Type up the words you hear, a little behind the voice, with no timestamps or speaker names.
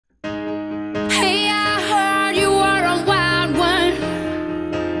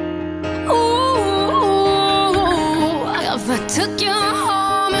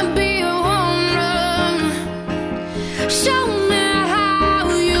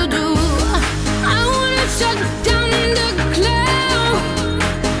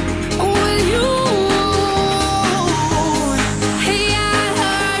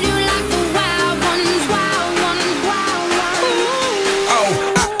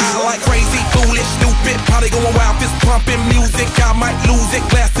it. Party going wild, fist pumping music. I might lose it.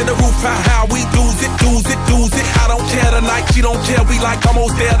 Glass to the roof, how we lose it, lose it, lose it. I don't care tonight, she don't care. We like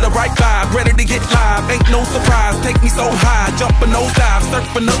almost there, the right vibe, ready to get live. Ain't no surprise, take me so high, jumping those dives,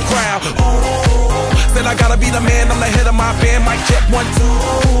 surfing the crowd. Ooh, said I gotta be the man, I'm the head of my band. Mic check 1,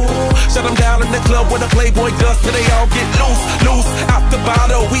 2. Shut them down in the club where the Playboy does, till they all get loose, loose out the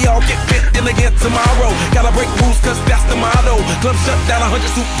bottle. We all get fit in again tomorrow. Gotta break rules, cause that's the motto. Club shut down,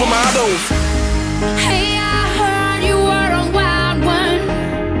 100 supermodels. Hey, I heard you were a wild one.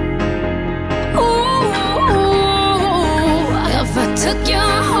 Ooh, if I took you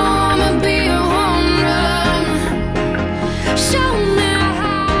home, it'd be a home run. Show me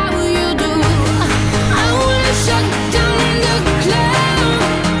how you do. I wanna shut down the club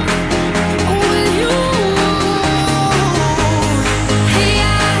with you. Hey,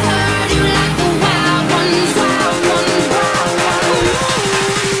 I heard you like the wild ones, wild ones, wild ones.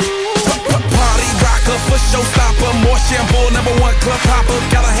 Party rocker, for showstopper, more shampoo, #1 club hopper.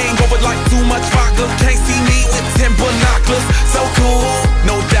 Got a hangover like too much vodka. Can't see me with 10 binoculars. So cool,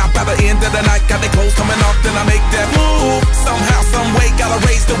 no doubt by the end of the night. Got the clothes coming off, then I make that move. Somehow, some way, gotta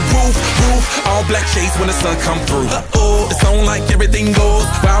raise the roof. All black shades when the sun come through. It's on like everything goes.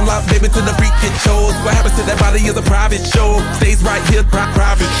 Wild out, baby, to the freak it shows. What happens to that body is a private show. Stays right here,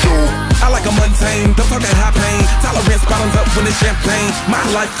 private show. I like a mundane, don't talk that high pain. Tolerance bottoms up when it's champagne. My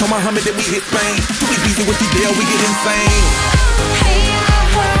life, come Muhammad, then we hit Spain. Too easy with the deal, we get insane. Hey, I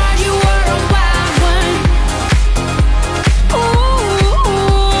heard you were a wild one. Ooh,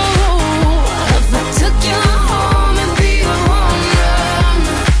 if I took you home, it'd be a home run.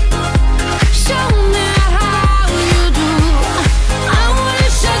 Show me how you do. I wanna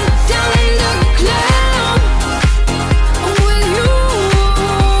shut down the club with you.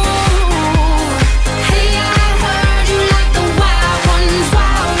 Hey, I heard you like the wild ones,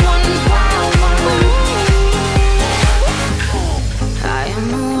 wild ones, wild ones. I am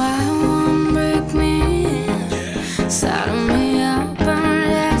the wild one, break me, saddle me up and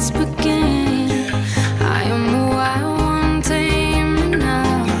let's begin. I am the wild one, tame me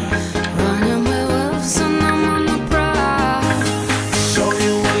now, running with wolves and I'm on the prowl. Show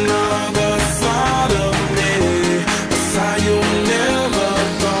you another side of me, a side you never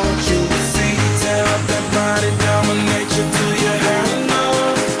thought you would see. Tear up that body, dominate you till you have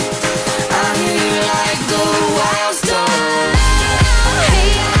enough. I hear you like the wild star.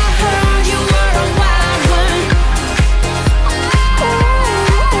 Hey, I heard you were a wild one. Ooh,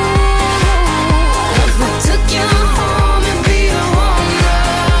 if I took you home, it'd be a home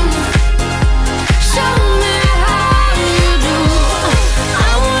run. Show me how you do.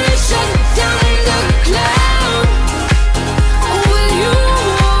 I wanna shut down the club with you.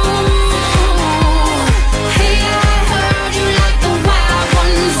 Hey, I heard you like the wild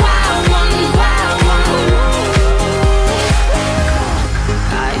ones, wild ones, wild ones.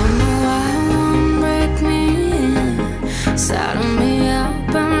 I am the wild one, break me, saddle me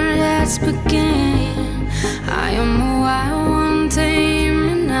up and let's begin. I am the wild one, tame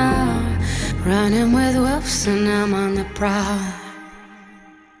me now, running with wolves and I'm on the prowl.